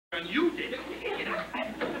And you did.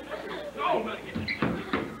 Oh, my God.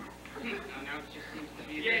 Now it just seems to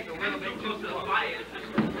be a little bit close to the fire.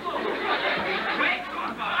 Wait, hey,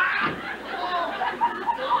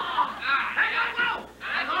 no!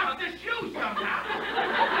 I lost the shoe somehow.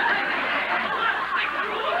 Oh, my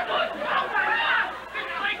God!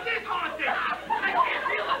 It's like this haunted. I can't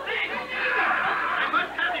feel a thing. I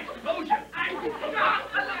must have exposure. Look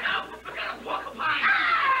out! Look at a porcupine.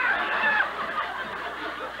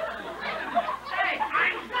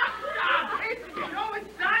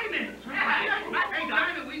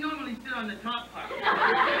 On the top part.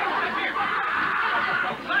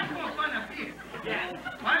 Lots more fun up here. Yeah.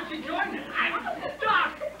 Why don't you join us?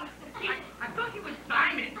 Doc! I thought he was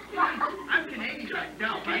Simon. I'm Canadian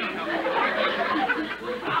myself. I don't know.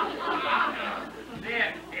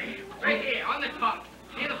 There. Right here, on the top.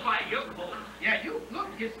 Near the fire, you're cold. Yeah, you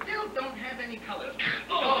still don't have any colors.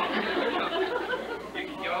 Oh.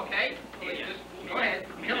 You okay? Here, just go ahead.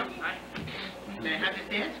 Come on. May I have this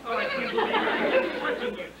dance? Oh,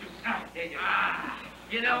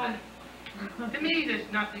 you know, to me,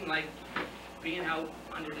 there's nothing like being out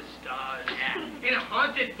under the stars, in a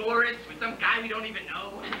haunted forest with some guy we don't even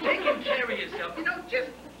know, taking care of yourself, you know,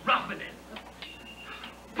 just roughing it.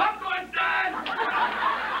 Popcorn's done!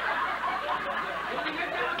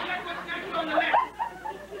 Check what's next on the list.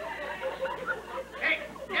 Hey,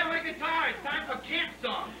 get my guitar. It's time for camp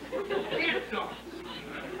songs. Camp songs.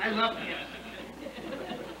 I love camp.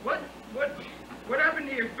 What happened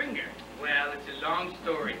to your finger? Well, it's a long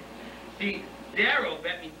story. See, Darryl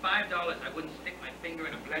bet me $5 I wouldn't stick my finger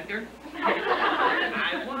in a blender.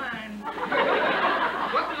 I won.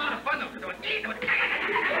 It wasn't a lot of fun, though, because I was...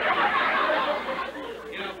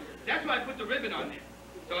 You know, that's why I put the ribbon on there.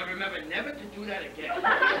 So I remember never to do that again.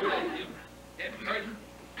 That hurt.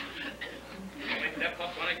 I went that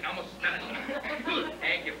up on it, I almost smell it.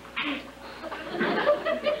 Thank you.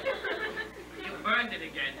 Burned it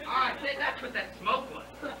again. Ah, oh, that's what that smoke was.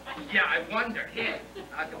 Yeah, I wonder. Here,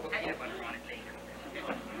 I'll have to put peanut butter on it later.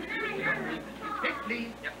 Pick,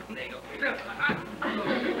 please. Yep, there you go.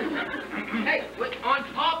 Hey, we're on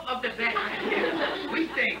top of the bed. We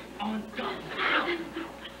stay on top.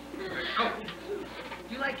 Oh,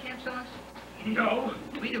 do you like camp songs? No.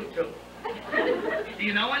 We do, too. Do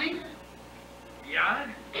you know any? Yeah?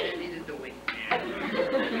 Neither do we.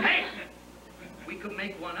 Hey, we could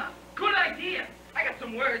make one up. Good idea. I got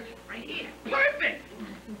some words right here. Perfect.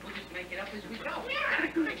 We'll just make it up as we go. Yeah.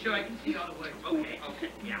 Make sure I can see all the words. Okay.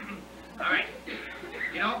 Yeah. All right.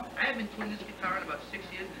 You know, I haven't been tuning this guitar in about 6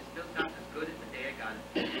 years, and it still sounds as good as the day I got it.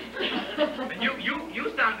 And you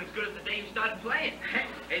sound as good as the day you started playing.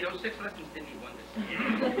 Hey, those 6 lessons did me wonders.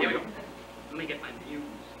 Yeah. Here we go. Let me get my muse.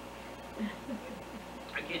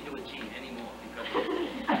 I can't do a G anymore because...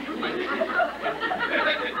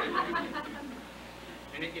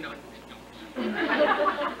 And it, you know... Let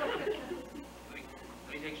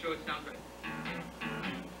me make sure it sounds right.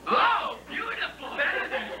 Oh, beautiful! Better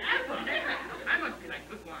than ever! I must be like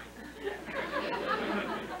good wine.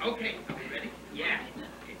 Okay, are we ready? Yeah.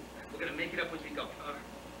 Okay. We're gonna make it up as we go.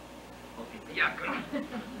 Okay. Yeah, good.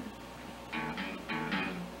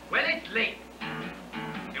 Well, it's late,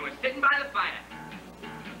 and we're sitting by the fire.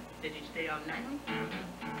 Did you stay all night?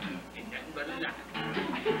 Ain't nothing but a lie.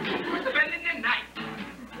 We're spending the night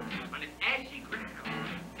on an ashy ground.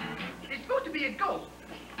 It's supposed to be a ghost.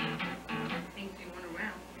 Ain't seen one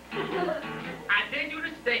around. I dare you to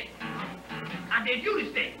stay. I dare you to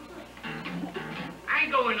stay. I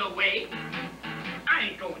ain't going no way. I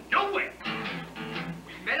ain't going nowhere.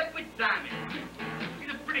 We met up with Simon.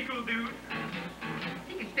 He's a pretty cool dude.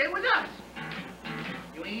 He can stay with us.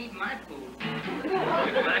 You ain't eating my food.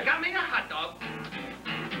 But I got me a hot dog.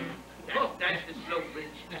 Oh, that's the slow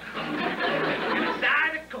bridge. And a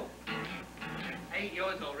side of Coke. I ate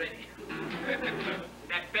yours already.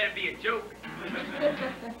 That better be a joke.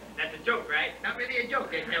 That's a joke, right? Not really a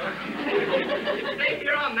joke, eh, Taylor? You stay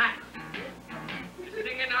here all night. You're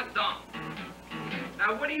singing our song.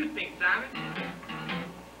 Now, what do you think, Simon?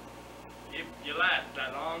 If you last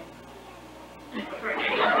that long. It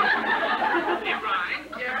rhymes.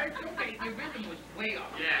 Yeah, it's okay. The rhythm was way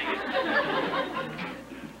off. Yeah.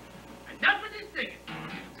 Enough of this singing.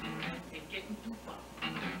 It's getting too far.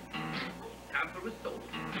 Time for a solo.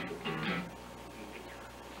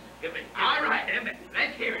 Give it. All right, then.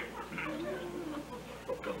 Let's hear it.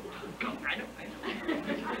 Go. I know.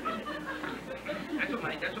 That's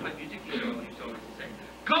what my music teacher always told us to say.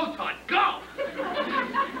 Go, Todd, go!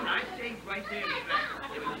 When I say right there,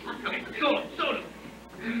 okay, solo.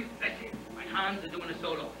 That's it. My hands are doing a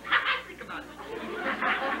solo. Think about it.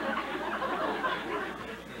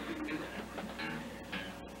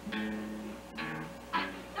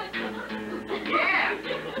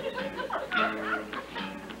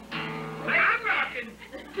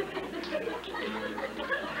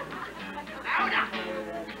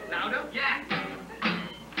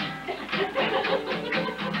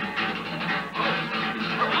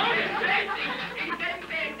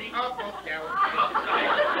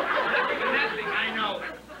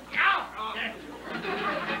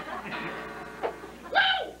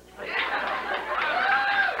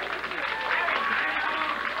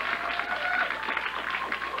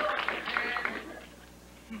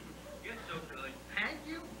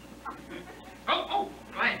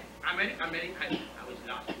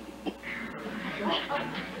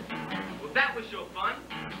 that was your fun.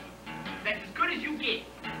 That's as good as you get.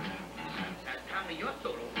 Now it's time for your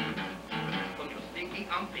solo from your stinky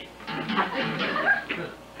armpit.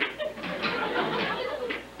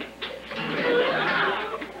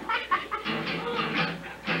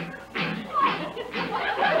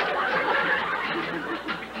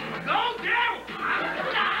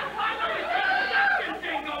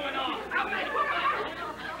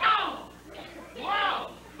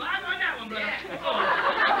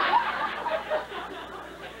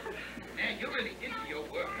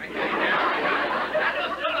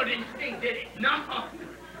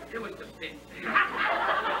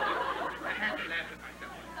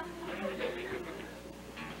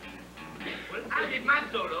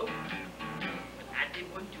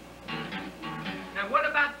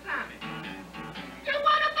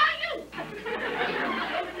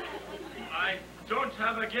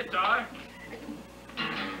 Guitar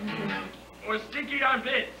or sticky on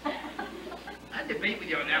bits. I debate with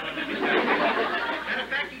you on that one, let me tell you. Matter of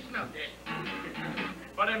fact, you smell dead.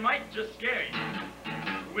 But it might just scare you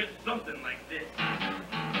with something like this.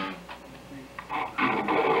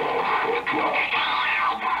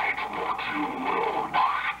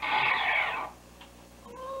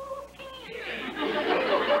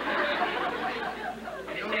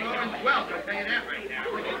 Well, I'll tell you that right now.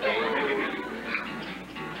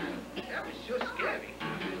 That was sure scary.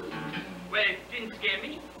 Well, it didn't scare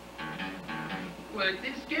me. Well, it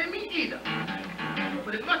didn't scare me either.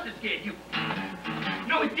 But it must have scared you.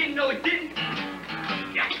 No, it didn't. No, it didn't.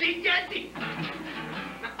 Yahtzee, yahtzee.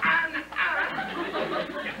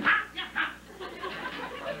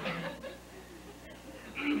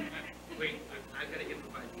 Wait, I gotta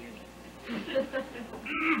improvise again.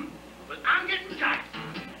 But I'm getting tired.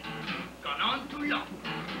 Gone on too long.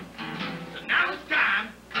 So now it's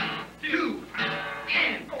time to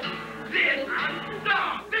end this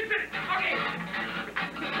song. 6 minutes. Okay.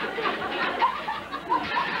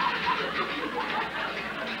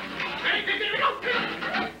 Ready? Here we go.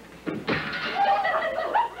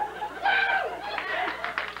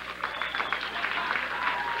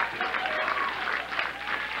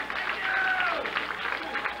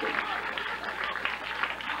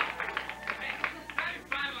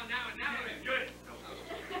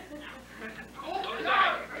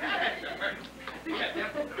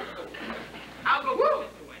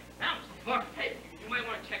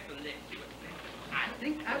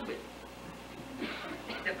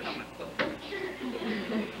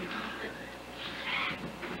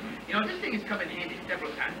 You know, this thing has come in handy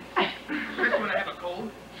several times. Especially when I have a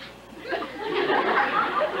cold.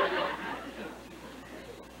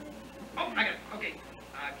 Oh, I got it. Okay.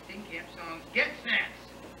 Sing camp songs. Get snacks.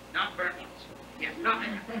 Not burnt ones. Yes, not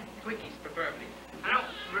Twinkies, preferably. I don't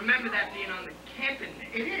remember that being on the camping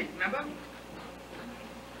list. It is, remember?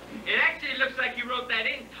 It actually looks like you wrote that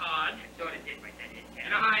in, Todd. I thought it did write that in. You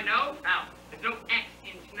know how I know? How? There's no X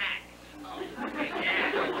in snacks. Oh, okay,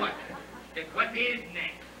 yeah. So what? Then what is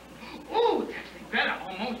next? Ooh, it's actually better,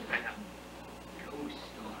 almost better. Ghost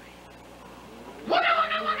story. What?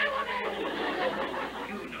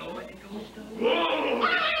 You know what a ghost story is? Whoa!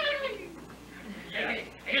 Hey,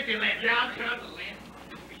 get the lamp. Yeah, I'll turn the lamp.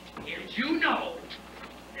 Did you know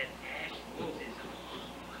that Ashwoods is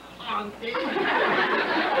haunted?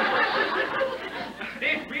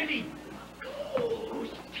 There's really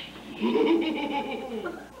ghosts.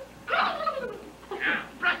 Now,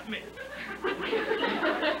 brush me. I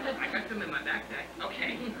got them in my backpack.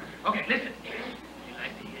 Okay. Okay, listen. You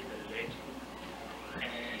like to hear the legend?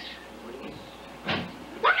 Ashwoods.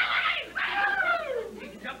 You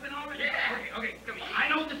jumping already? Yeah. Okay, come here. I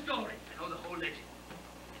know the story. I know the whole legend.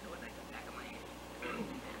 I know it like the back of my head.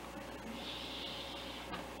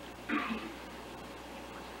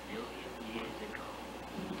 It was 1,000,000 years ago.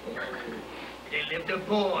 There lived a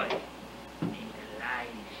boy named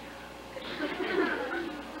Elijah.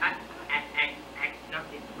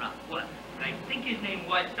 Nothing rough. What? But I think his name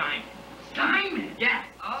was Simon. Simon? Yeah.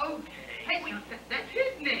 Okay. Hey, wait, that's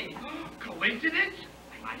his name. Coincidence?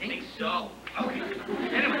 I think so. Okay.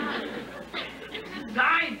 Anyway,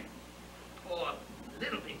 Simon. Or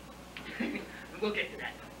Little Big. We'll get to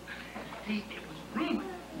that. See, it was rumored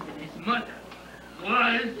that his mother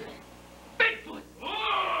was Bigfoot.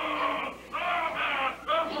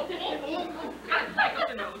 Spike up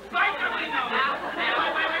the nose. Spike up the nose.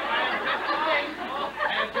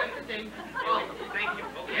 Oh, thank you.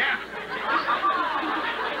 Okay. Yeah.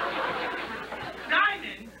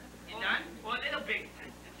 Simon, you done? Or Little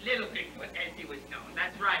Bigfoot, as he was known.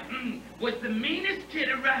 That's right. Was the meanest kid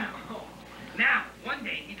around. Now, one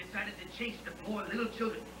day he decided to chase the poor little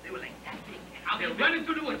children. They were like that big. They were running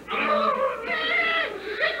through the woods. Bigfoot,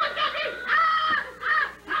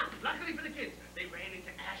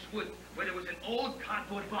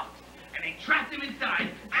 cardboard box, and they trapped him inside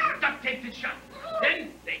and duct taped it shut.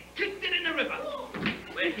 Then they kicked it in the river,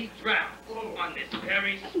 where he drowned on this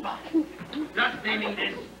very spot, thus naming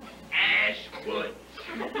this Ashwoods.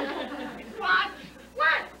 What?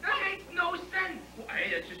 What? That makes no sense. Well,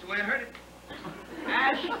 hey, that's just the way I heard it.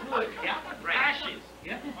 Ashwoods. Yeah, right. Ashes.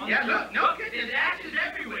 Yeah. Yeah, look, there's ashes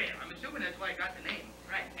everywhere. I'm assuming that's why I got the name.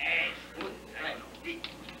 Right. Ashwoods. I don't know. They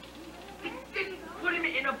didn't put him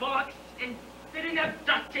in a box and they didn't have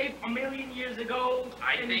duct tape a million years ago.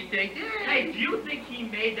 I think they did. Hey, do you think he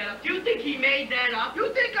made that up? Do you think he made that up?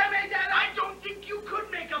 You think I made that up? I don't think you could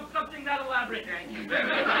make up something that elaborate. Thank you very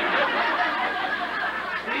much.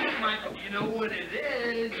 Please, Michael, you know what it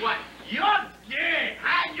is. What? You're scared.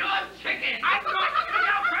 You're chicken. I'm going to turn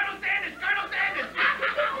out Colonel Sanders. Colonel Sanders.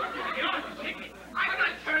 You're chicken. I'm going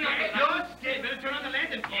to turn on the light. You're scared. Better turn on the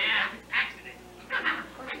lantern. Yeah. Accident.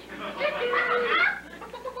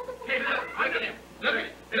 Hey, look at him. Look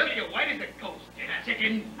at him. White as a ghost.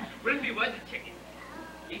 Chicken. What if he was a chicken?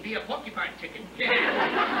 He'd be a porcupine chicken. Yeah.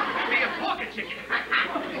 He'd be a porker chicken.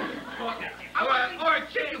 Porker chicken. Or a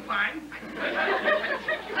chickupine. A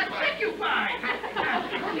chickupine.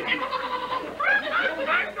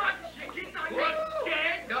 I'm not chicken. I'm not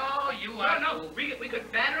scared. No, you are. No. We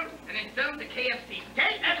could batter him and then sell him to KFC.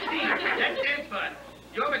 KFC. That stands for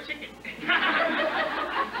you're a chicken. Yep.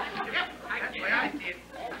 That's the way I see it.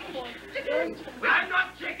 Chicken. I'm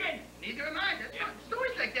not chicken. Neither am I. That's not.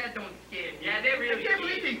 Stories like that don't scare me. Yeah, they really. I can't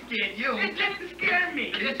believe they scared you. It didn't scare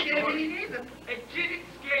me. It didn't scare me neither. It didn't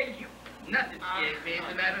scare you. Nothing scared me.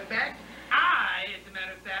 As a matter of fact,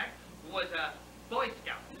 was a Boy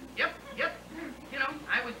Scout. Yep. You know,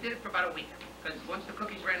 I did it for about a week. Because once the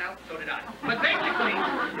cookies ran out, so did I. But basically,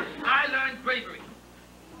 I learned bravery.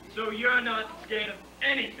 So you're not scared of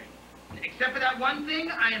anything? Except for that one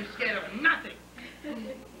thing, I am scared of nothing.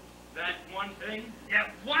 That one thing?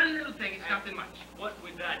 Yeah, one little thing. It's nothing much. What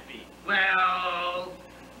would that be? Well,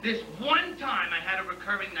 this one time I had a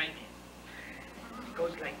recurring nightmare. It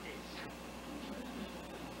goes like this.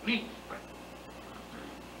 Me.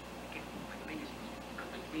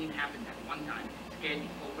 The dream happened that one time. It scared me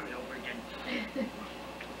over and over again.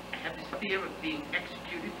 I have this fear of being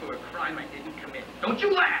executed for a crime I didn't commit. Don't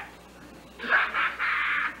you laugh!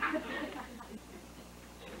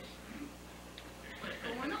 What's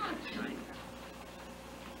going on tonight?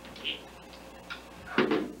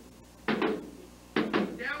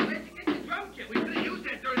 Down, where'd you get the drum kit? We could have used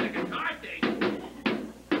that during the guitar thing.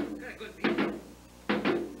 Got a good beat. Well,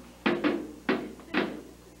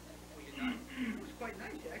 you're not. It was quite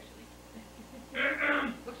nice, actually.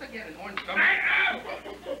 Looks like you had an orange drum.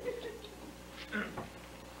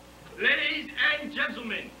 Ladies and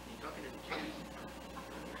gentlemen,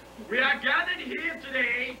 we are gathered here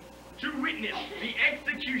today to witness the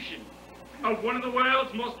execution of one of the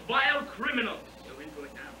world's most vile criminals. So into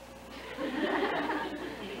it now.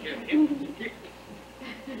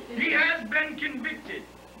 He has been convicted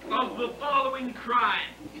of the following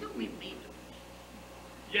crimes. You don't mean me.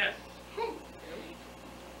 Yes.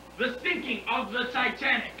 The sinking of the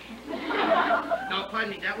Titanic. No, pardon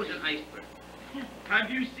me, that was an iceberg. Have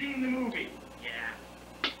you seen the movie?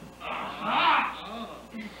 Yeah. Aha! Oh.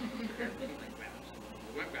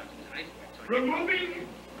 Removing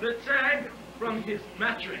the tag from his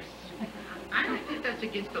mattress. I don't think that's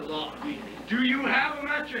against the law. Do you have a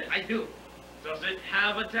mattress? I do. Does it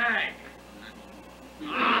have a tag?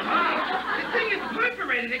 Aha! The thing is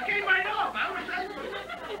perforated. It came right off. How was that?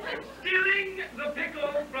 Stealing the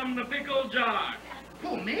pickle from the pickle jar.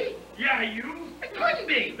 Who, me? Yeah, you. It couldn't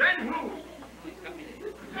be. Then who?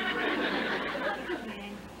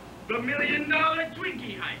 The $1 Million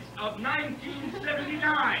Twinkie heist of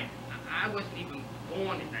 1979. I wasn't even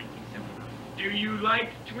born in 1979. Do you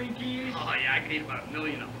like Twinkies? Oh, yeah, I could eat about 1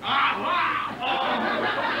 million of them.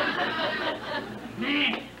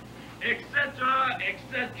 Man. Etc.,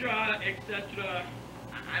 etc., etc.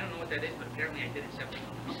 I don't know what that is, but apparently I did it several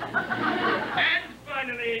times. And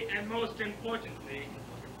finally, and most importantly,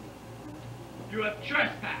 you have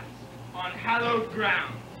trespassed on hallowed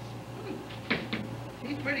grounds.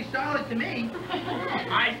 He's pretty solid to me.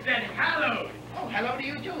 I said hallowed. Oh, hello to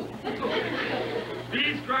you, too.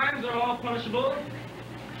 These crimes are all punishable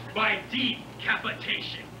by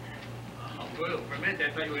decapitation. Oh, well, for a minute I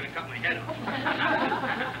thought you were going to cut my head off.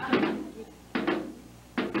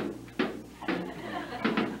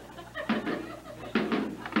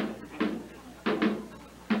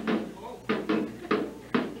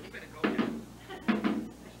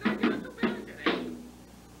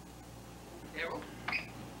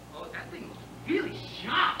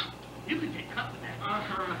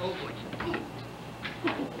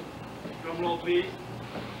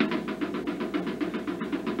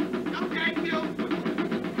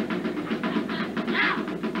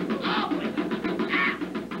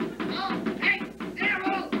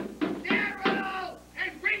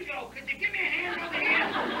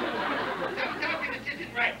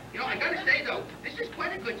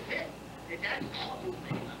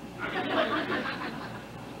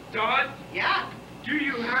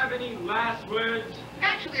 any last words?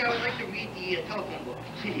 Actually, I would like to read the telephone book.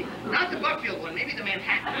 Not the Buckfield one, maybe the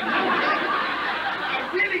Manhattan.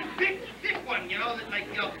 A really big, thick one, you know, that like,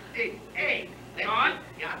 you know, hey. John?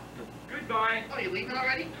 Yeah? Goodbye. Oh, you leaving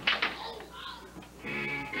already?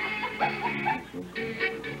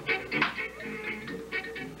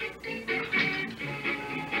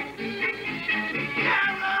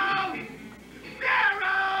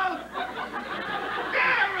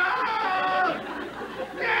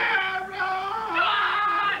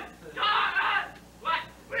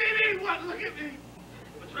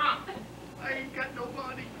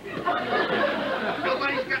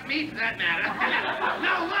 Nobody's got me, for that matter.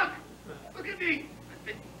 Now look at me.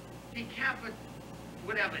 The cap,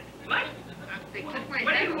 whatever. What? They took my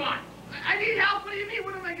What head. do you want? I need help. What do you mean?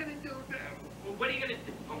 What am I gonna do now? Well, what are you gonna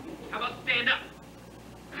do? Oh, how about stand up?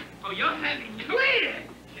 Oh, you're having Weird.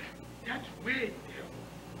 That's weird.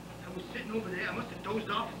 I was sitting over there. I must have dozed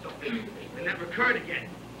off or something, and that recurred again.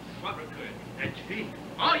 What recurred? That dream.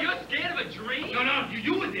 Oh, you're scared of a dream? No,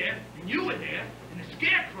 you were there, and you were there, and the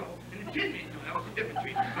scarecrow, and the tin man. No, that was a different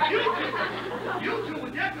dream. You two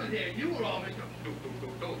were definitely there. You were all Mr.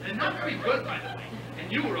 And not very good, by the way.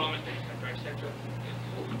 And you were all Mr. etc.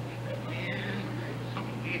 Man,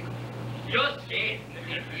 something weird. You're scared.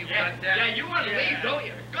 You got that? Yeah, you want to leave, don't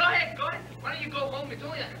you? Go ahead. Why don't you go home? It's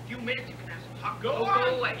only like a few minutes. You can have some hot Go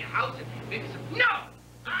cocoa at your house and maybe some... No!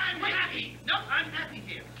 I'm happy. No, I'm happy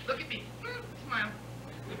here. Look at me. Smile.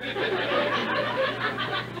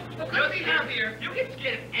 Let me have here. You get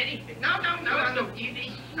scared of anything. No, I'm so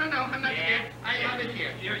easy. No, I'm not scared. I love it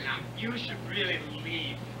here. You should really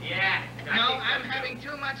leave. Yeah. No, I'm having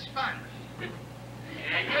too much fun.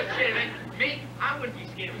 Yeah, you're scared of it. Me, I wouldn't be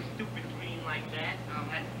scared of a stupid dream like that. No,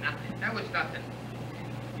 that's nothing. That was nothing.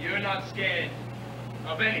 You're not scared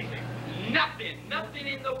of anything. Nothing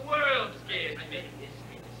in the world scares me.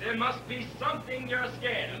 There must be something you're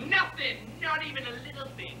scared of. Nothing, not even a little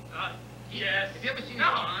thing. Yes. Have you ever seen your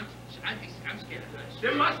aunt? I'm scared of her.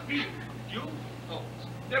 There must be you. Oh.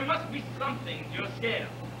 There must be something you're scared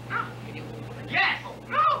of. No. Can you... Yes. Oh.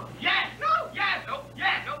 No. Yes. No. Yes. No.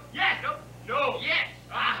 Yes. No. Yes. No. No. Yes.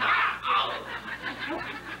 Aha. Oh.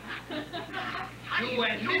 You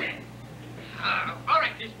went through it. All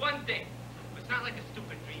right. There's one thing. It's not like a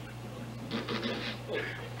stupid dream.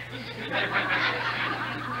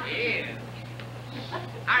 Yeah.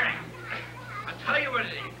 All right. I'll tell you what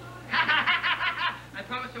it is. I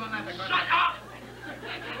promise you won't laugh. Shut up!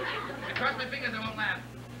 I cross my fingers, I won't laugh.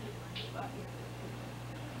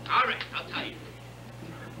 All right, I'll tell you.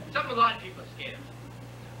 Something a lot of people are scared of.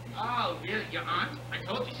 Oh, really? Your aunt? I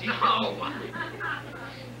told you. No.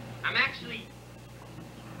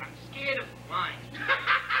 I'm scared of mine.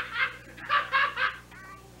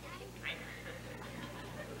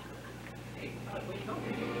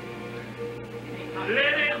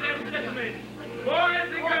 Ladies and gentlemen, boys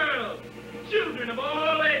and girls, children of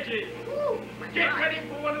all ages, get ready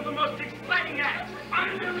for one of the most exciting acts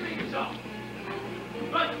I'm building show.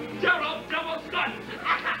 The Darryl Devil Stunt.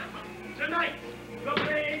 Tonight, the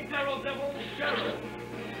main Darryl Devil Gerald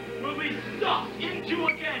will be sucked into a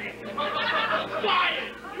cannon,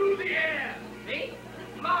 fired through the air. Me?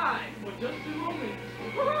 Fly for just a moment.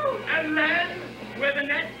 And land where the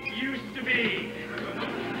net used to be.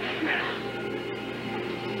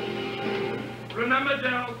 Remember,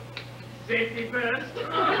 Darryl, safety first.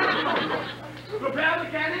 Prepare the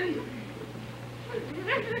cannon.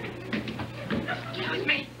 Excuse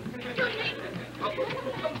me.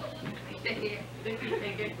 Sit here.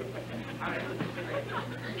 Take it. All right.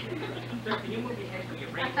 Sir, can you move your head so your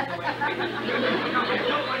brain can go after me? No, I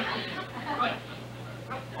don't want to. Good.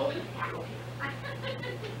 Oh,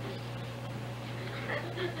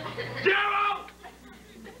 Darryl!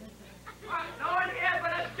 No one here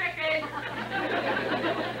but a chicken!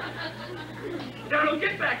 Darryl,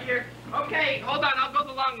 get back here. Okay, hold on, I'll go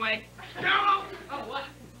the long way. Darryl! Oh, what?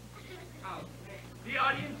 Oh, the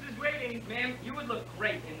audience is waiting. Ma'am, you would look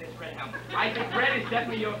great in this red helmet. I think red is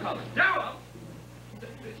definitely your color. Darryl! This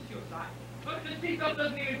is your size. Look, the seatbelt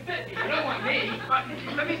doesn't even fit me. You don't want me.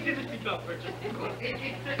 Let me see the seatbelt first.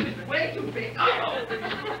 It's way too big. Oh!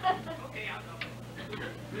 Okay, I'll go.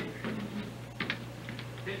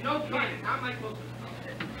 There's no cannon. How am I supposed to...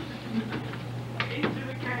 Into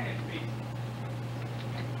the cannon, please.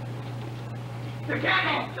 The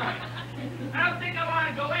cannon! I don't think I want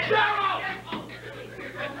to go in. Darryl!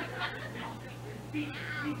 Feet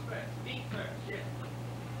first. Feet first. Yes.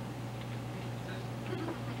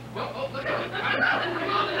 Oh, look at it.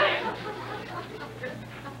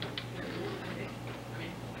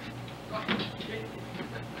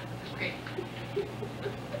 Okay.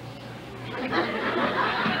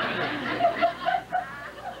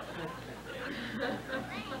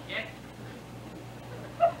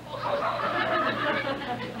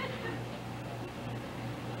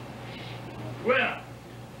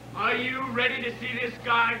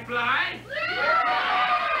 Firefly?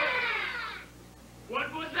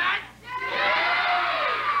 What was that?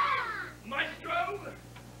 Maestro?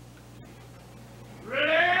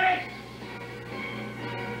 Ready?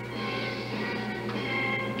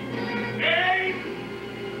 Aim!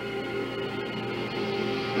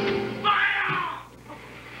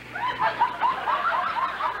 Fire!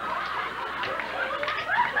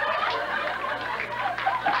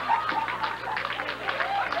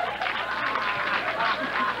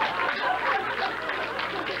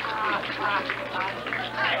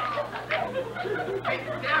 Hey,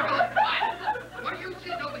 Daryl, weren't you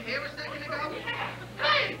sitting over here a second ago?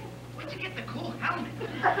 Hey, where'd you get the cool helmet?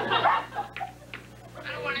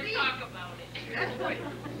 I don't want to talk about it. That's right.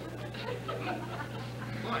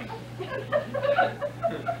 Boy,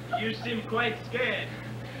 You seem quite scared.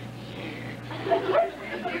 You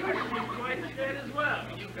seem quite scared as well.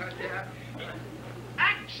 you got that?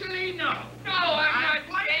 Actually, no. No, I'm not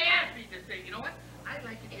quite scared. happy to say, you know what? I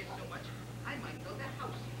like it here so much, I might build a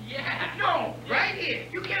house. Yeah. No, Right here.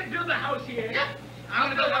 you can't build a house here. Yeah. I'm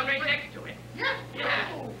gonna build one right next to it. Yeah.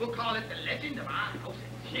 Yeah. We'll call it the legend of our houses.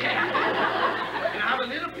 Yeah. And I'll have a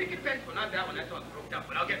little picket fence. Well, not that one. That's all broke up.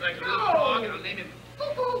 But I'll get like a little No. dog and I'll name him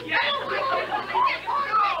Boo-Boo. Yes.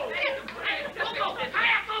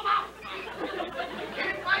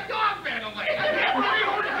 Get my dog ran away. There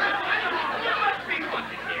must be one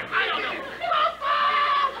in here. I don't know.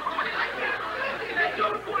 I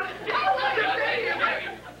don't want to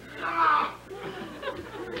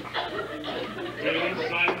Will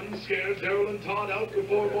Simon scare Daryl and Todd out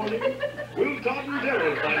before morning? Will Todd and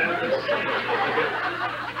Daryl find out the secret of the bit?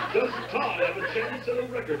 Does Todd have a chance at a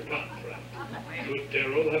record contract? Could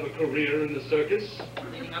Daryl have a career in the circus?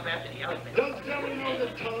 Cleaning up after the elephant. Does Daryl know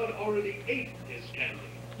that Todd already ate his candy?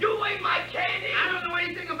 You ate my candy! I don't know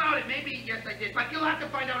anything about it. Maybe, yes, I did. But you'll have to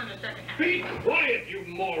find out in the second half. Be quiet, you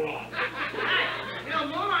moron! You know,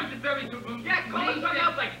 morons are very good. Yeah, call us something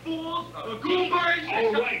else like fools or goobers.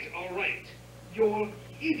 All right. You're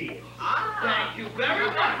idiots. Thank you very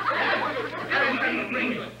much. That was a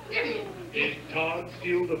great one. Idiot. Did Todd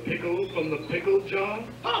steal the pickle from the pickle jar?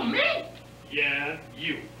 Oh, me? Yeah,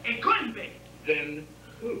 you. It couldn't be. Then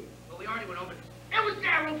who? Well, we already went over this. It was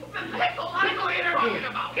Daryl. The pickle. I know what you're talking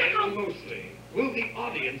about. And mostly, will the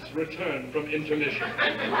audience return from intermission?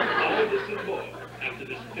 All this and more after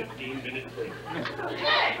this 15-minute break.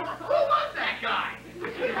 Hey, who was that guy?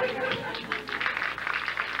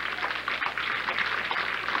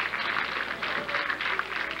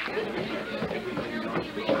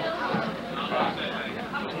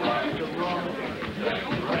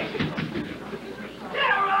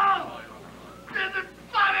 Daryl! This is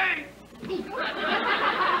funny!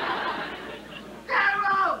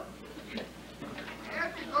 Daryl! I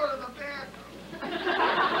have to go to the bathroom.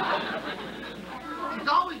 He's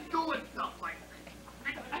always doing stuff like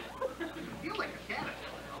that. I feel like a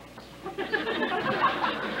caterpillar.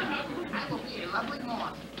 That will be a lovely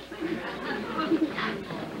morning.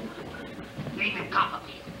 David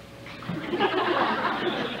Copperfield.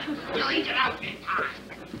 You'll eat it out in time.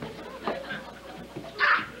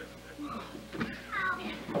 Ah!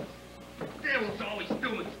 Daryl's always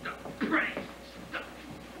doing stuff. Pranks. Stuff.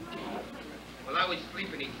 While I was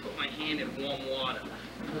sleeping, he put my hand in warm water.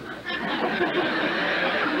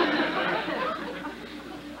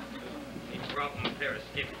 He dropped my pair of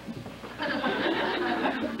skivvies.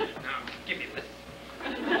 Now I'm skibbyless.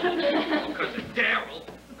 Because of Daryl.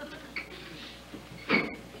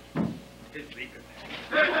 He's sleeping.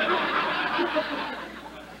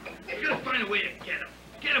 You gotta find a way to get him.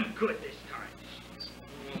 Get him good this time.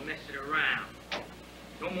 No more messing around.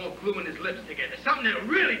 No more gluing his lips together. Something that'll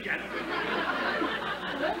really get him.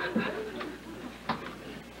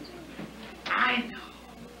 I know.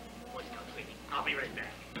 Boy Scout cleaning. I'll be right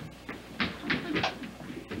back.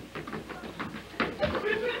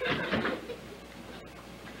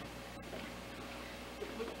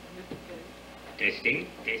 Testing.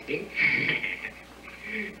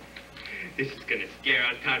 This is gonna scare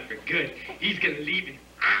out Todd for good. He's gonna leave and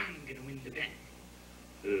I'm gonna win the bet.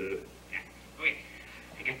 Okay.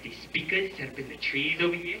 I got these speakers set up in the trees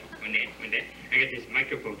over here. One there. I got this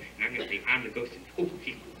microphone and I'm gonna say I'm the ghost and oh,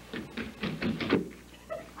 see.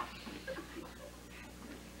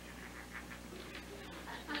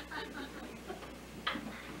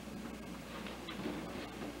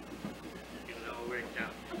 It all worked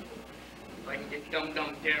out. If I can get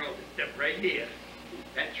Dum-Dum Daryl to step right here,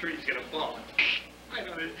 that tree's gonna fall. Right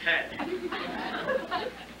on his head.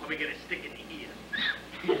 Or we gonna stick in the ear.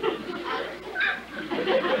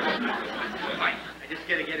 Fine, I just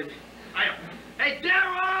gotta get him. Hey,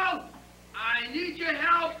 Daryl! I need your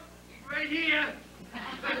help right here.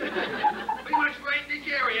 Pretty much right in this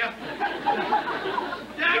area.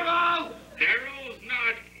 Daryl! Daryl's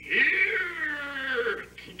not here.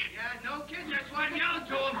 Yeah, no kidding. That's why I'm yelling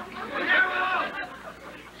to him. Daryl!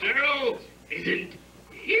 Daryl isn't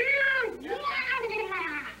here.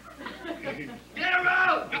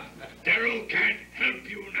 Daryl! Daryl can't help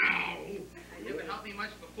you now. You haven't helped me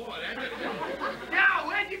much before, that's it. Now,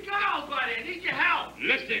 where'd you go, buddy? I need your help.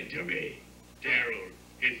 Listen to me. Daryl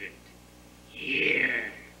isn't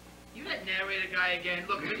here. You that narrator guy again.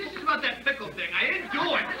 Look, this is about that pickle thing. I didn't do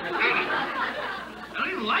it. I don't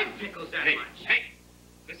even like pickles that Hey, much. hey,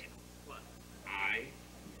 listen. What? I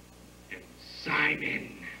am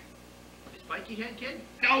Simon. The spiky head kid?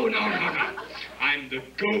 No. I'm the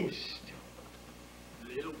ghost.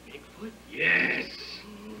 Little Bigfoot? Yes.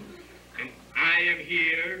 And I am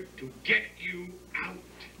here to get you out.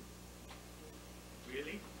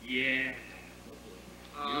 Really? Yeah.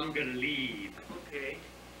 You're gonna leave. Okay.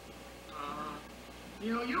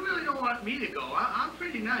 You know, you really don't want me to go. I'm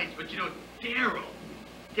pretty nice, but you know,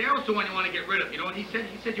 Daryl's the one you want to get rid of. You know what he said?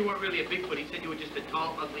 He said you weren't really a Bigfoot. He said you were just a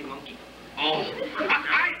tall, ugly monkey. Oh,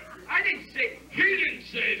 I didn't say, he didn't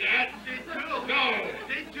say that. They do. No.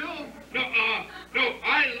 They do. No,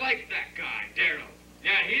 I like that guy, Daryl.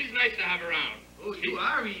 Yeah, he's nice to have around. Oh, you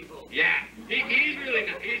are evil. Yeah, he's really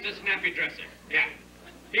nice. He's a snappy dresser. Yeah,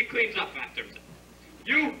 he cleans up after himself.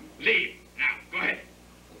 You leave now. Go ahead.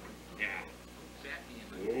 Yeah.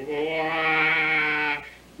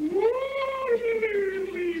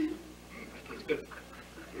 That's good.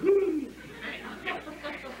 Hey,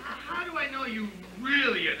 how do I know you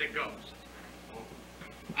really are the ghost?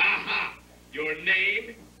 Aha! Your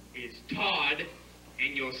name is Todd,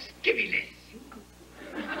 and you're skibbyless.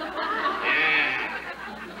 Yeah.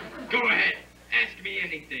 Go ahead. Ask me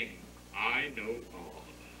anything. I know all.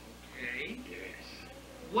 Okay. Yes.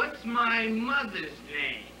 What's my mother's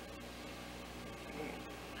name?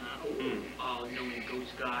 All-knowing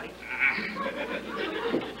ghost guy.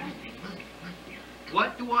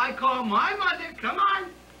 What do I call my mother? Come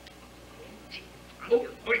on. Oh,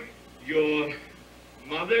 wait. Your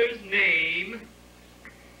mother's name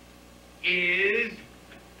is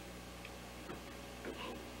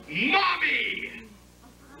Mommy.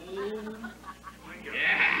 Oh, my God.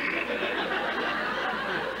 Yeah.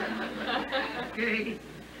 Okay.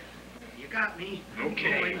 You got me.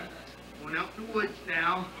 Okay. Going out the woods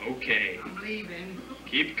now. Okay. I'm leaving.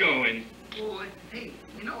 Keep going. Boy, hey,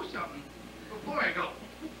 you know something? Before I go,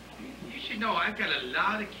 you should know I've got a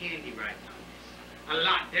lot of candy right now. A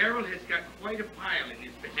lot. Daryl has got quite a pile in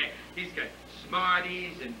his bag. He's got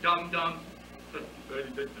Smarties and Dum-Dum.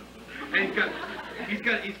 And he's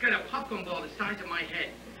got a popcorn ball the size of my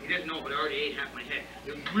head. He doesn't know, but I already ate half my head.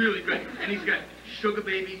 It's really good. And he's got sugar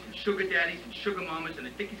babies and sugar daddies and sugar mamas, and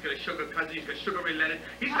I think he's got a sugar cousin. He's got sugar related.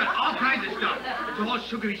 He's got all kinds of stuff. It's all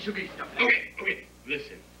sugary stuff. Okay.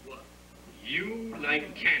 Listen. What? You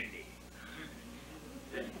like candy.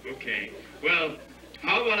 Okay. Well,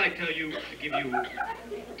 how about I tell you to give you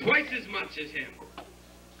twice as much as him?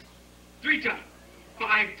 3 times.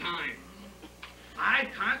 5 times.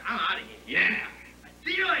 5 times? I'm out of here. Yeah.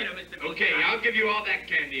 See you later, Mr. Ghost Okay, Guy. I'll give you all that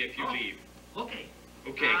candy if you leave. Okay.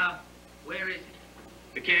 Okay. Where is it?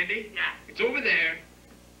 The candy? Yeah. It's over there.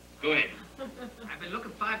 Go ahead. I've been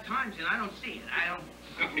looking 5 times and I don't see it. I don't...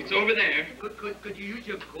 No, it's over there. Could you use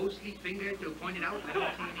your ghostly finger to point it out? I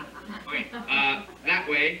don't see any. Okay. That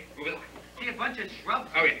way. Over there. See a bunch of shrubs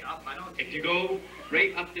Okay. and stuff. I don't see If you go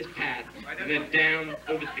right up this path, and then down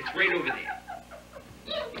over, it's right over there.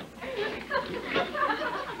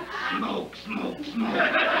 Smoke.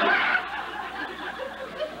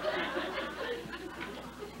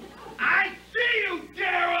 I see you,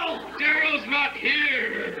 Daryl! Daryl's not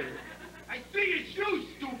here. I see your shoes,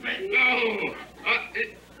 stupid! No.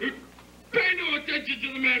 Pay no attention to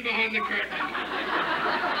the man behind the curtain.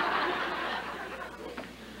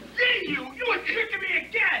 See you! You were tricking me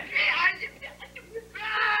again!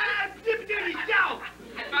 Zip-a-dibby yourself!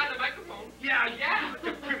 I found the microphone. Yeah.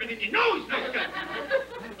 You're cribbing in your nose, those guys.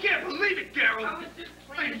 I can't believe it, Daryl.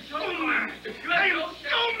 I am so mad.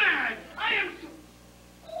 I am so...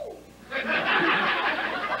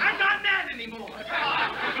 I'm not mad anymore.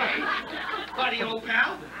 Buddy, old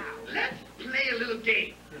pal, let's play a little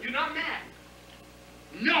game. You're not mad.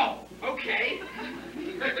 No. Okay.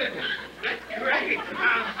 That's great.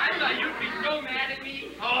 I thought you'd be so mad at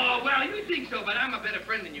me. Oh, well, you think so, but I'm a better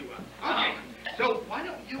friend than you are. Okay. So why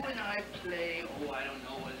don't you and I play, I don't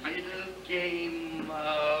know, a little game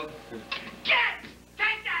of... Get!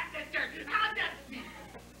 Take that, mister! How's that?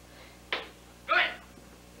 Go ahead.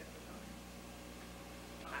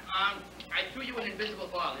 I threw you an invisible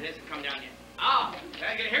ball. It hasn't come down yet. Oh.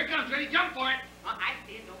 There you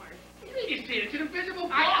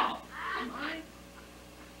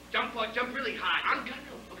jump or jump really high. I'm gonna.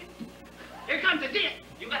 Okay. Here comes the deer.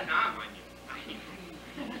 You got an arm on you.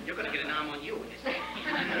 You're gonna get an arm on you in this thing.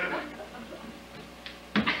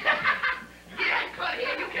 Yeah, cut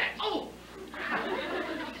here, you catch. Oh!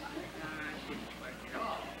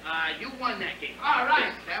 You won that game. All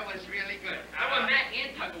right. That was really good. I won that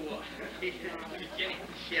and tug of war.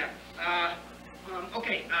 Yeah.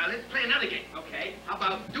 Okay, let's play another game. Okay. How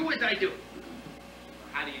about do as I do?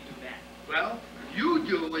 How do you do that? Well, you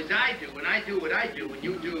do as I do, and I do what I do, and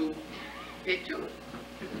you do it too.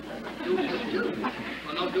 Do.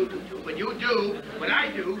 Well, no, do, but you do what I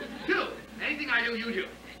do, do. Anything I do, you do.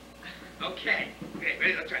 Okay,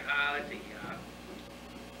 ready? Let's try. Let's see.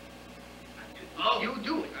 You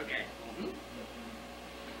do it. Okay. Mm-hmm.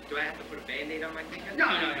 Do I have to put a Band-Aid on my finger? No.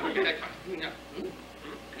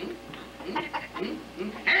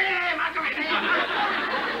 Hey, Ma, come here.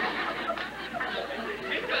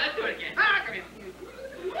 Let's do it again. Ma, come here.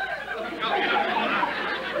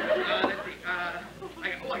 Let's see.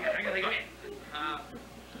 I got it.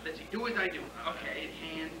 Let's see. Do as I do. Okay,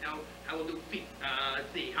 hands. Now I will do feet.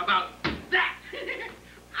 Let's see. How about that?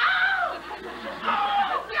 Oh,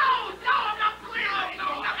 no, I'm not playing. No,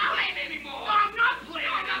 I'm not playing anymore. No, I'm not playing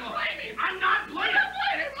anymore. I'm not playing.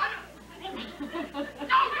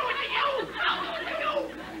 Don't do it to you.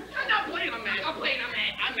 I'm not playing. I'm mad. I'm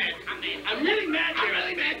mad. I'm really mad there. I'm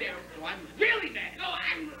really mad there. No, I'm really mad. No,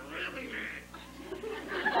 I'm really mad.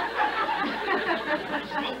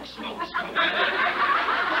 Smoke.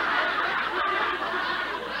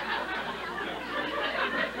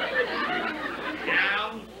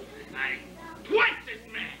 Now, I'm twice as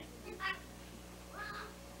mad.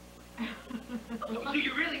 So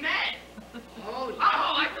you're really mad? Oh,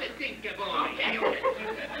 I just think about Okay. it.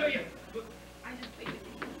 So you... I just think...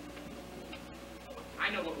 I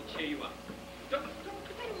know what will cheer you up. Don't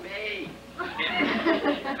me.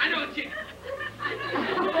 Yeah. I know what cheer...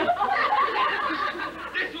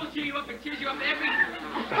 This will cheer you up and cheers you up every...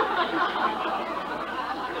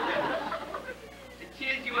 It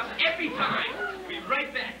cheers you up every time. We'll be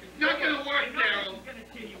right back. Not gonna work, Daryl. It's gonna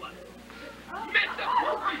cheer you up. Mr.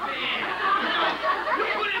 Poopy Man! You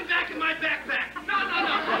put him back in my backpack. No.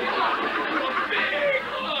 Big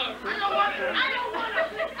hug. I don't want it.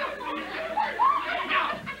 No.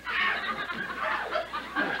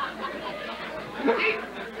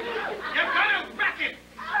 You're gonna wreck it.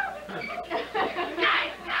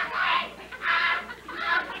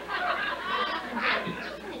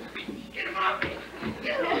 Get him off me.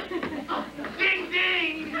 Ding,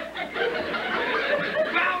 ding.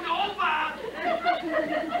 Round over.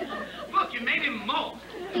 Look, you made him molt.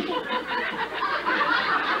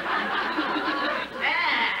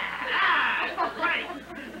 Right.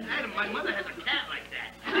 My mother has a cat like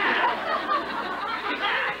that.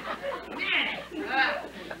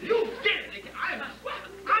 You did it. I'm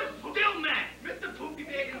still mad. Mr. Poopy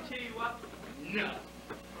Man didn't cheer you up? No.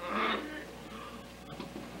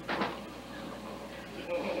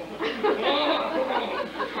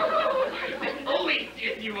 It always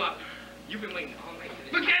cheers you up. You've been waiting all night for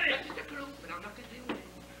this. Forget it. That's just a group, and I'm not gonna do it.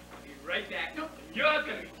 I'll be right back. You're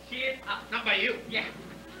gonna be cheered up. Not by you. Yeah.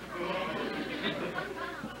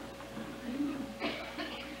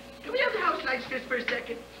 Can we have the house lights just for a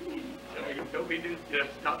second? No, we didn't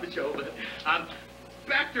stop the show, but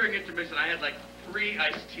back during intermission, I had like 3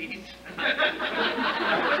 iced teas. And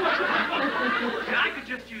I could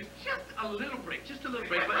just use just a little break, but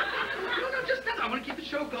no, just nothing. I want to keep the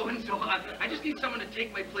show going, so I just need someone to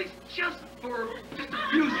take my place just a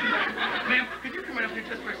few seconds. Ma'am, could you come right up here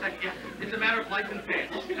just for a second? Yeah, it's a matter of life and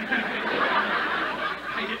death.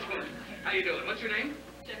 How you doing? What's your name?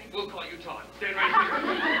 Jenny. We'll call you Todd. Stand right here.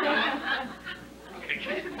 Okay.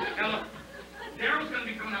 Now, Daryl's going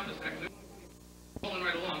to be coming out in a second. Pulling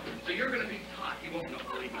right along. So you're going to be Todd. He won't know.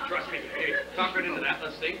 Believe me. Trust me. Hey, talk right into that.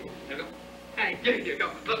 Let's see. There you go. Hey, there you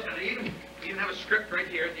go. Look, I even have a script right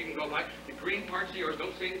here that you can go by. The green part's yours.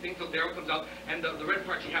 Don't say anything till Daryl comes out. And the red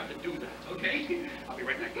part, you have to do that. Okay? I'll be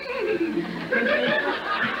right back.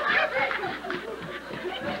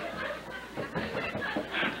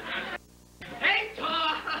 Hey,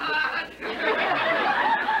 Todd!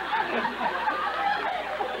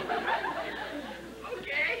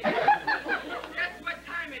 Okay. Guess what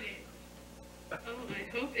time it is? Oh, I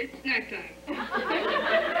hope it's snack time.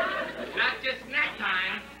 Not just snack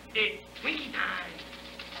time, it's Twinkie time.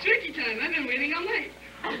 Turkey time. I've been waiting all night.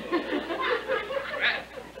 Right.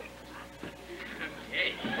 Okay.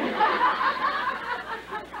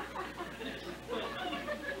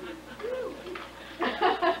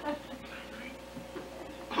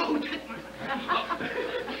 Oh, that's my...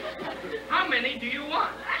 How many do you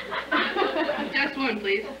want? Just one,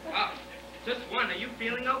 please. Oh. Just one. Are you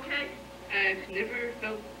feeling okay? I've never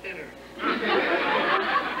felt better.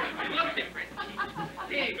 You look different.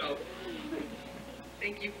 There you go.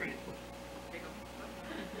 Thank you, friend.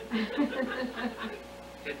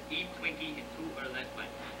 Just eat Twinkie in 2 or less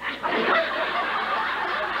bites.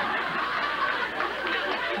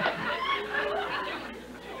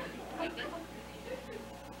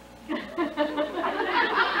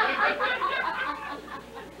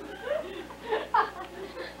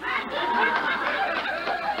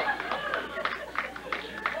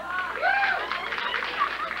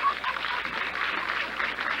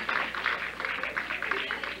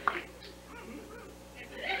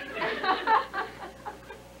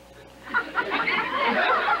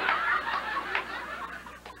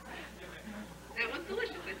 That was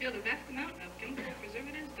delicious. I feel the vast amount of chemical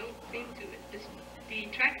preservatives don't seem to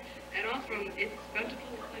detract at all from its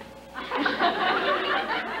bountiful flavor.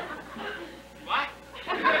 What?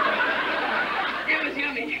 It was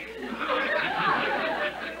yummy.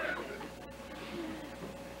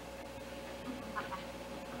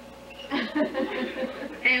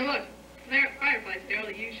 Hey, look. Fireflies,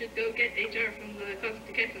 Daryl. You should go get a jar from the closet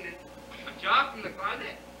to catch them in. A jar from the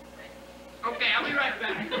closet? Okay, I'll be right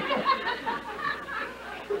back.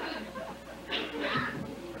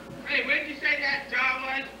 Hey, where'd you say that jar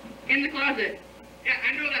was? In the closet. Yeah,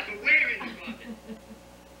 I know that, but where in the closet?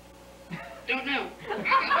 Don't know.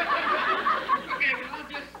 Okay, well,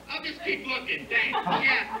 I'll just keep looking. Thanks.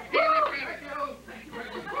 Yeah.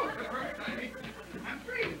 I'm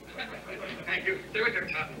free. Thank you. Stay with her.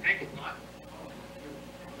 Thank you.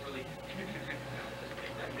 Really.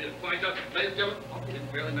 It's fine, ladies and gentlemen. Oh, we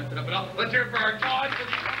didn't really mess it up at all. Let's hear it for our Todd.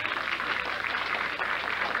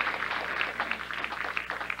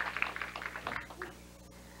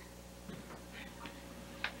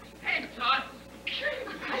 Hey, Todd.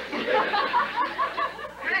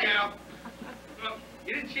 Hey. Now, well,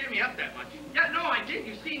 you didn't cheer me up that much. Yeah, no, I did.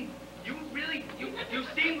 You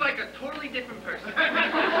seemed like a totally different person.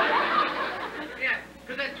 Yeah,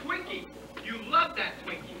 because that Twinkie, you loved that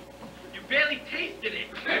Twinkie. You barely tasted it.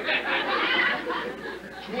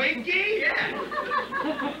 Twinkie? Yeah.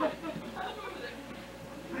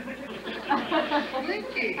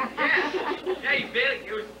 Twinkie. Yeah. Yeah, you barely,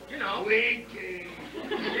 it was, you know. Twinkie.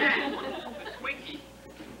 Yeah. The Twinkie.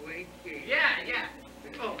 Twinkie. Yeah,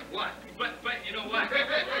 yeah. Oh, what? But you know what?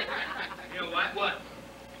 You know what? What?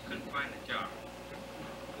 Couldn't find the jar.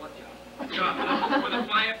 What jar? Jar for the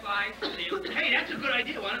fireflies. Hey, that's a good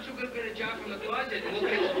idea. Why don't you go get a jar from the closet and we'll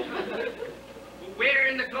get some. Well, where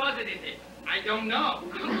in the closet is it? I don't know.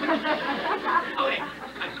 Okay,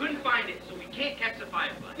 I couldn't find it, so we can't catch the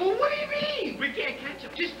fireflies. Well, what do you mean? We can't catch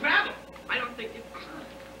them. Just grab them. I don't think it.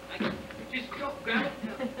 Just go grab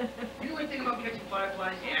them. You know anything about catching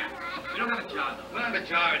fireflies? Yeah. We don't have a jar, though. We don't have a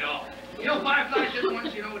jar at all. You know fireflies just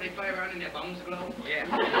once, you know, when they fly around and their bones glow? Yeah.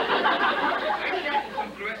 I did that with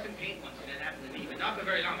some fluorescent paint once, and it happened to me, but not for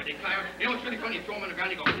very long. But they fly around. You know what's really funny? You throw them on the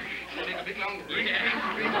ground, you go, and they make a big long green.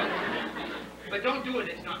 But don't do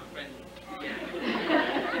it. It's not friendly. Yeah.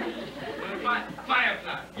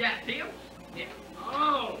 Firefly. Yeah, see them? Yeah.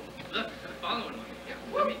 Oh, look, I'm following one. Yeah.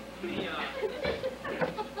 Let me,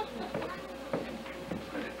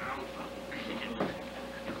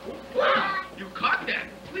 Wow! You caught that.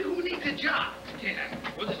 Who needs a job? Yeah,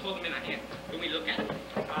 we'll just hold them in our hand. Can we look at them?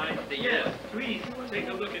 Yes, please, take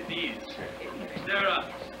a look at these. They're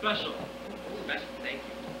special. Special, thank you.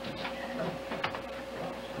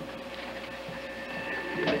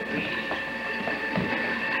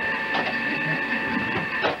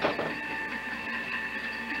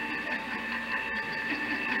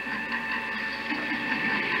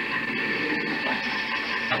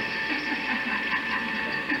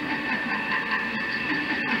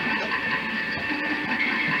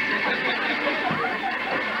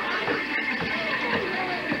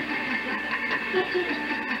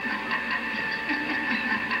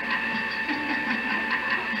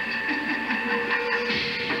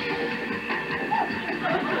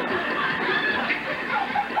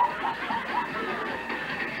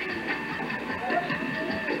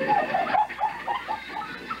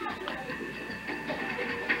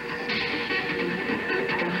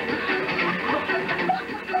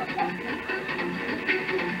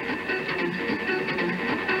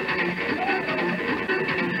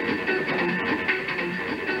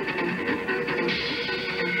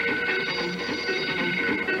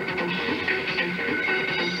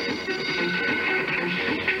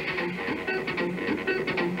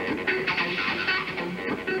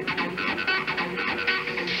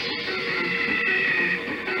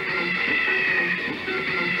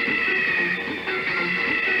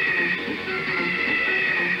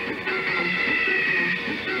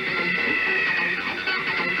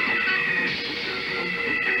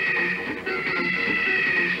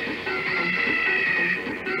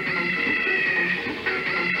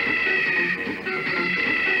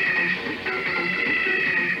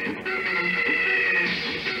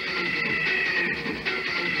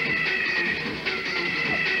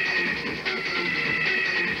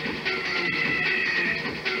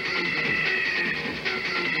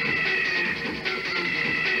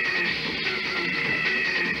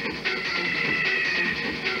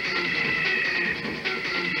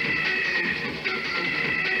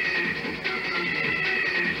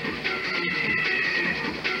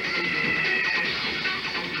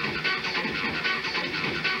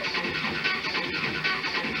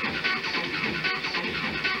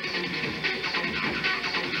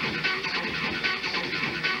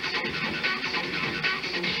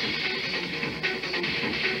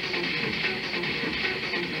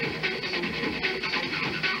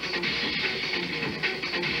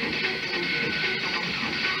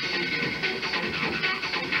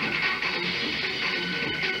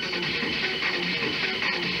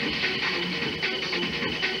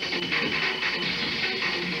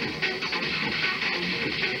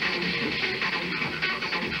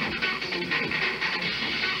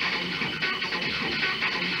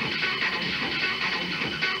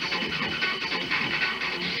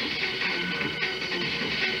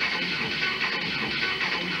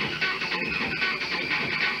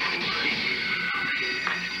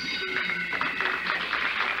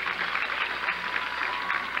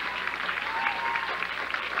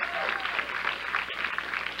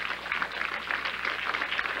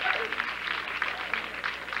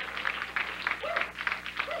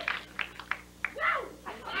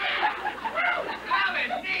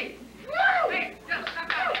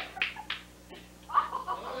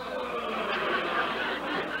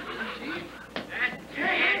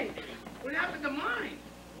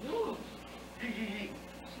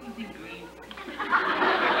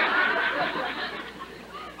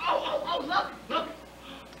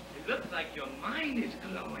 line is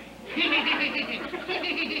glowing.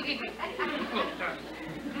 Oh, sorry.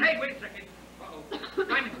 Hey, wait a second. Uh-oh.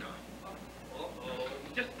 Diamond's gone. Uh-oh.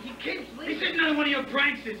 He came sleeping. This isn't another one of your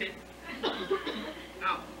pranks, is it?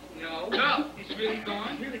 No. No. He's really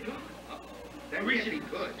gone? He's really gone. Uh-oh. That we should be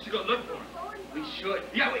good. We should go look for him. We should.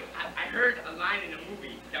 Yeah, wait. I heard a line in a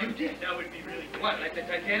movie. You did? That would be really good. What, like the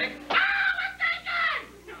Titanic? Ah, what's that gun?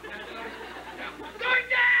 Going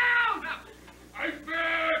down! No.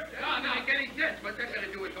 Iceberg! No, make any sense. What's that got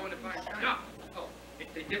to do with going to find time? No. Oh,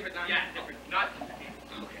 it's a different line? Yeah, different. Not...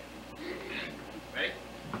 Okay. Ready?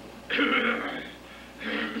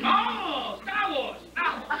 Oh, Star Wars! No!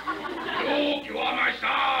 Luke, you are my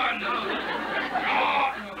son! No.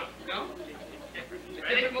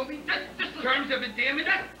 Ready? Different movie? Just in terms of endearment?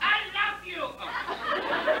 I love you! Oh.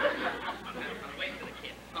 I'm waiting for the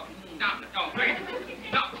kid. Oh, no, wait.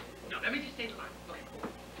 No, let me just say the line. Okay.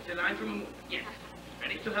 It's a line from a movie. Yes.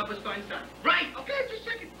 Ready to help us find son? Right! Okay, just a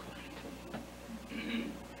second.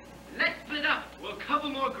 Let's split up. We'll cover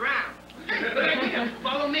more ground. Good idea.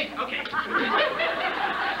 Follow me. Okay.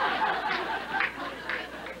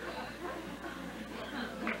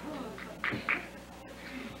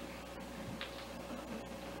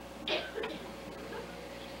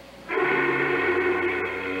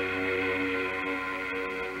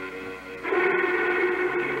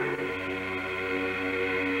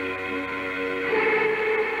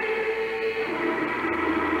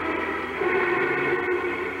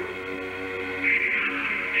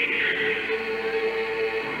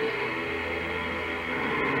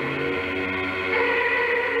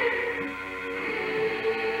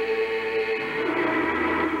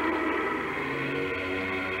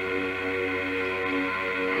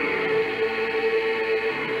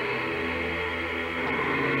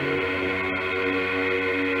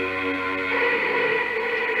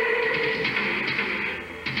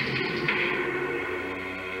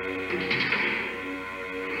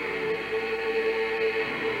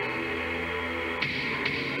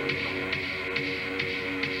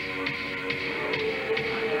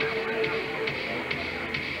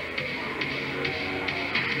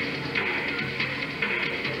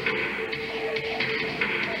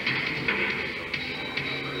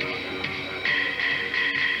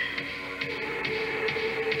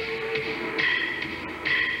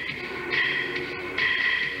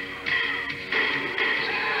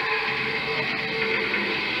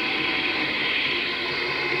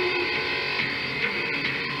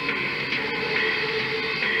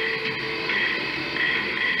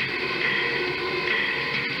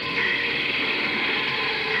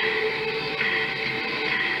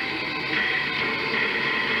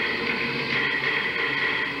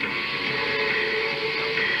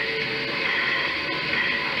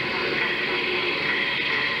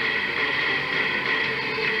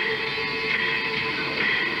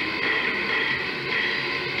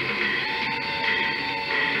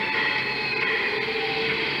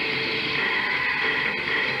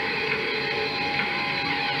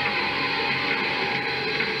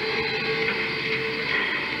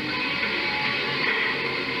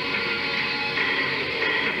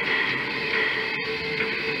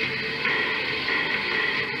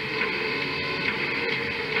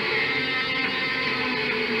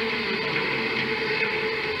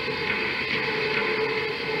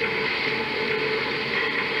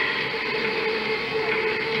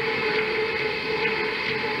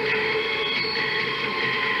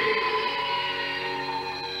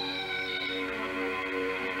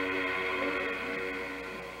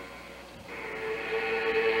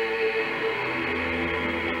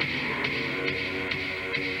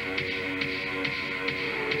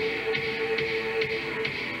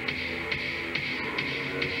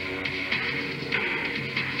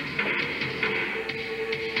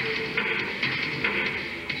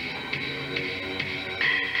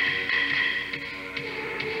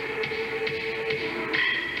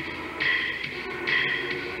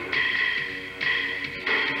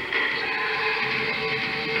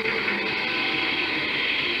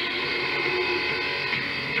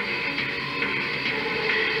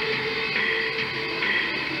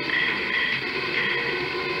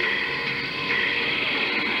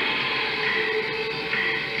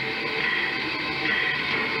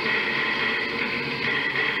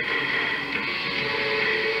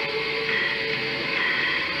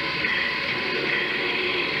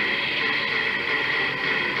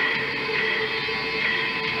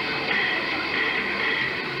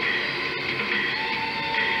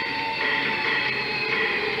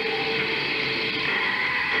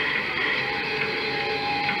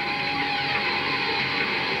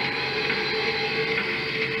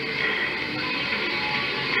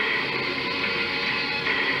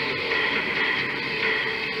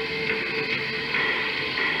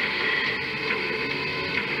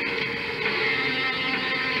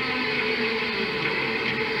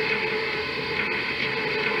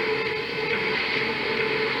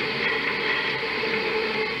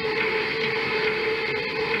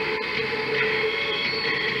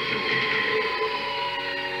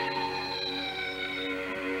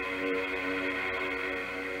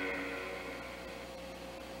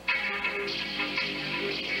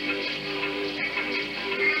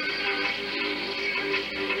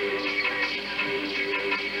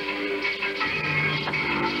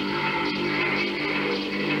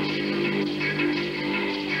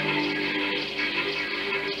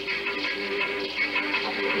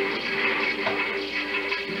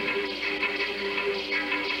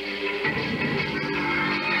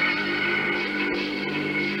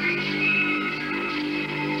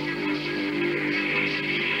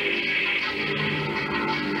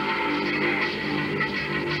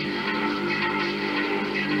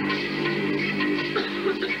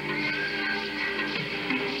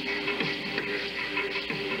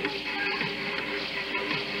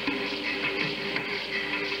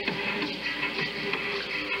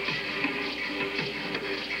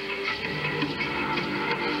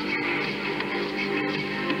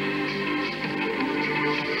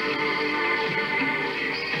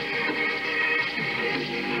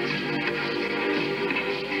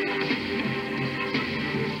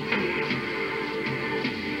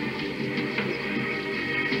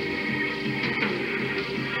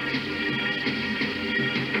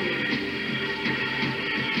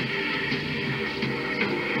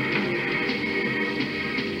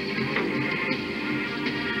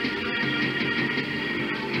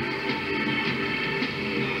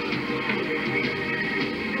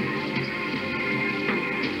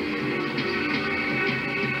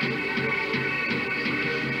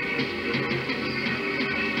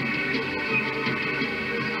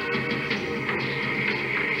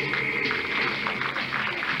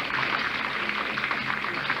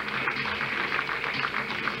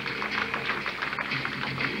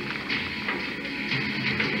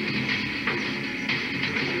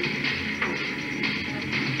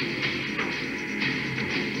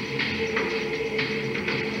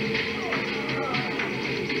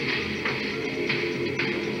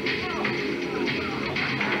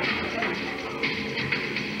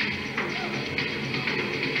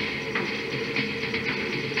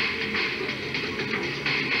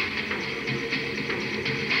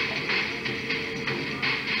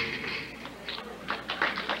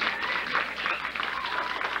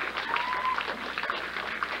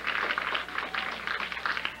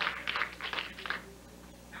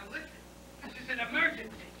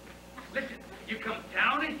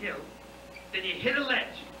 then you hit a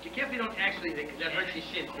ledge. Be careful you don't actually, that hurts your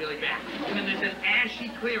shins really bad. And then there's an ashy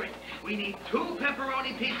clearing. We need 2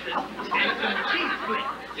 pepperoni pizzas and some cheese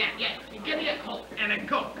flicks. Yeah. Give me a Coke. And a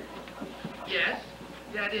Coke. Yes,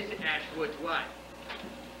 that is Ashwoods. Why?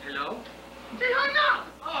 Hello? They hung up.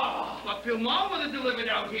 Oh, Buckfield Mall would have delivered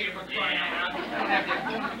out here for crying out loud. Don't have their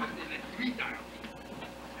phone in the 3 dial.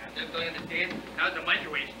 Just don't understand. How's the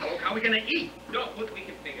microwave smoke? How are we gonna eat? No, look, we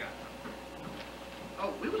can figure out.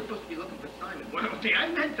 Oh, we were supposed to be looking for Simon. Well, see, I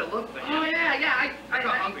meant to look for him. Oh, yeah. I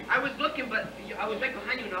got hungry. I was looking, but I was right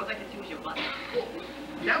behind you, and all I could see was your butt.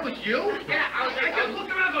 That was you? Yeah, I was like, I kept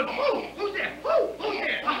looking around going, who's there? Who's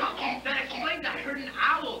there? That explains I heard an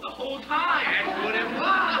owl the whole time. That's what it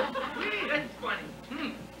was. That's funny.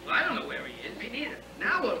 Well, I don't know where he is. Me neither.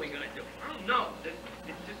 Now what are we gonna do? I don't know.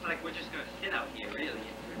 It's just like we're just gonna sit out here, really.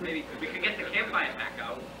 Maybe we could get the campfire back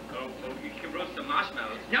out. Oh, you can roast some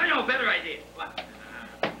marshmallows. No, better idea. What?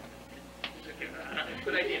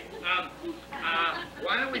 Good idea.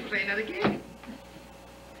 Why don't we play another game?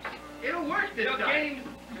 It'll work this time.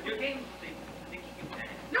 Your games,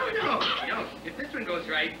 No. If this one goes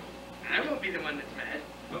right, I won't be the one that's mad.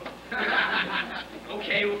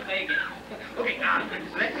 Okay, we'll play again. Okay,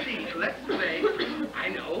 let's see. Let's play. I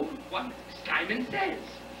know what Simon says.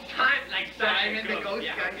 Simon, the ghost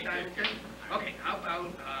guy, Simon says. Okay, how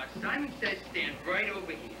about Simon says stand right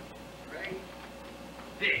over here. Right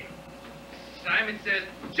there. Simon says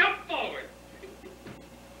jump forward.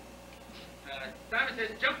 Simon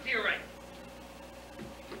says jump to your right.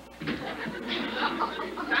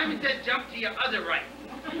 Simon says jump to your other right.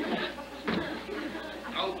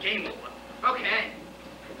 Oh, game over. Okay.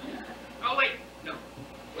 Oh, wait. No.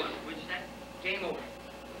 What'd you say? Game over.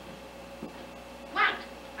 What?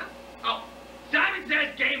 Oh, Simon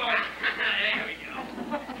says game over. There we go.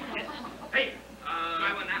 Hey,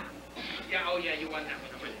 I won that one. Yeah, you won that one.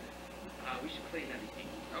 We should play another game.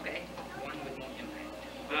 Okay. One with more impact.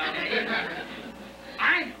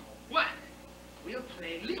 I know. What? We'll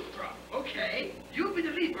play leapfrog. Okay. You'll be the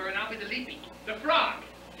leaper and I'll be the leapy. The frog.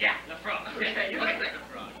 Yeah, the frog. Okay, you like the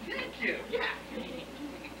frog. Thank you. Yeah.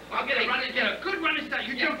 I'll get a good running start.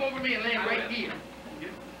 You jump over me and land right here.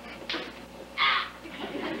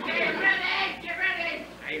 Get ready!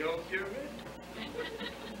 I hope you're ready.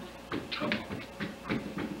 Come on.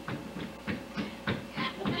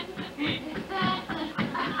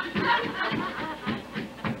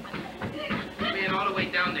 Man, all the way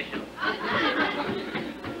down the hill.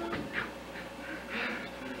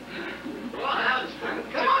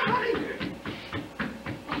 Come on, honey.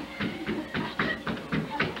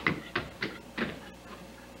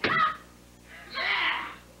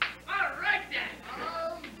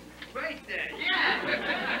 Right there.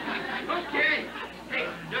 Yeah. Okay. Hey,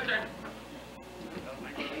 your turn.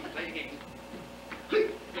 Play the game. Hey,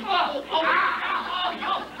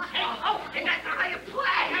 that's how you play!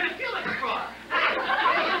 I feel like a frog.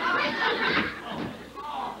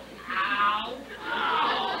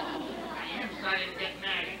 You decided to get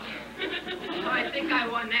mad. I think I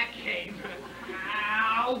won that game.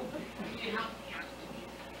 Ow.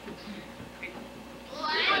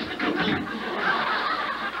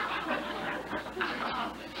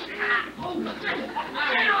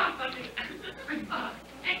 Get off of me!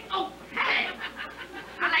 Hey, oh, hey!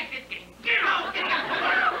 I like this game. Get off! Get off!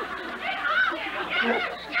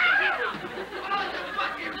 What the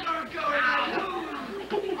fuck is going on?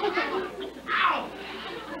 Ow!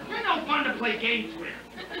 You're no fun to play games with.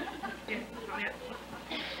 Here, come here.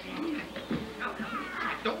 I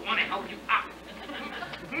don't want to help you out.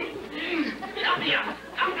 Help me up!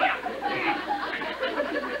 Help me up!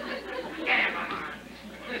 Yeah, come on.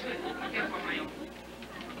 Listen, get for my own.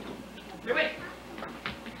 Hey, wait.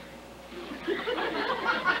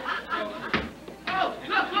 Oh,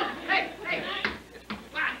 look! Hey!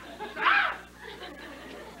 What? Ah!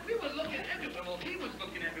 We were looking everywhere. Well, he was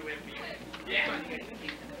looking everywhere for you.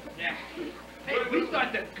 Yeah. Hey, we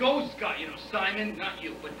thought the ghost got you, Simon. Not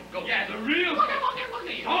you, but the ghost. Yeah, the real Look at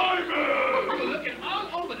Simon! We were looking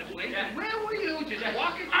all over the place. Yeah. And where were you? Just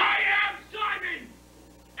walking. I am Simon!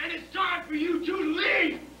 And it's time for you to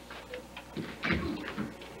leave!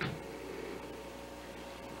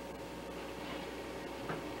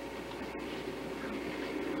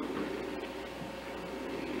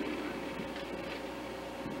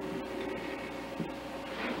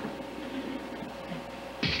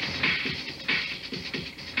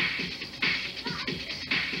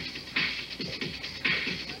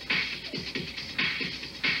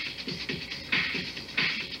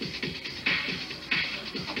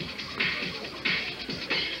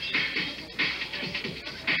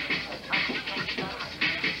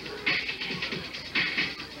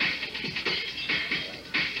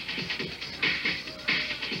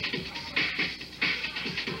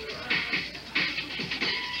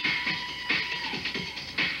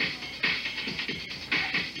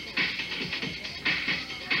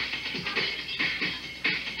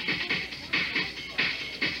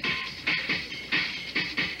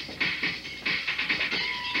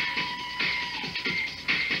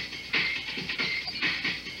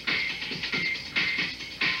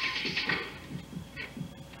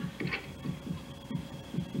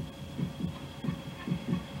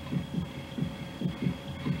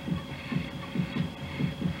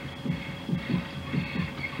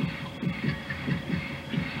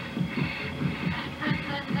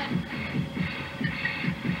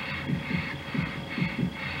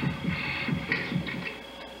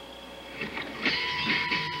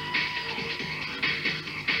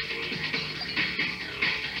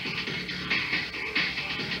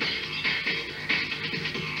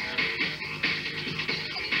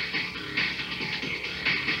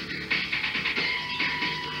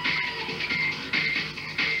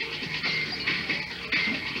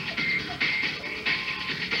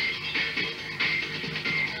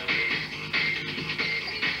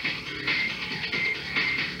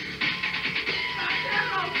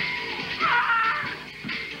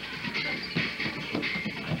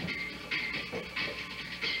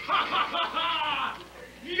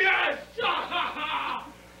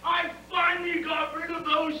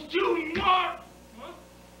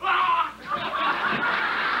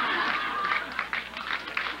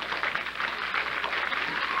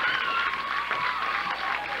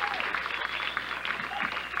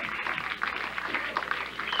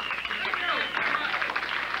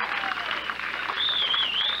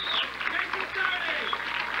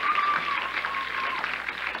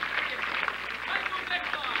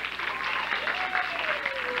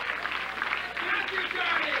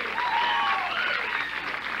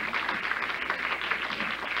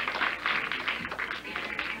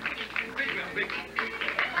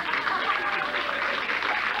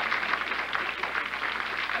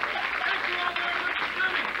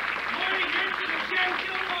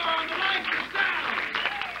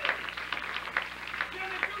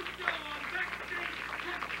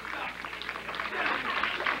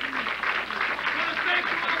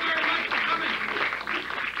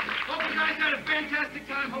 fantastic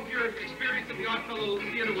time. Hope your experience at the Oddfellow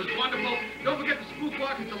Theater was wonderful. Don't forget the spook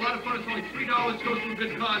walk. It's a lot of fun. It's only $3. Goes to a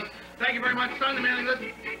good cause. Thank you very much. Sign the mailing list.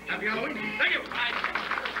 Happy Halloween. Thank you.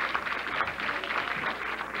 Bye.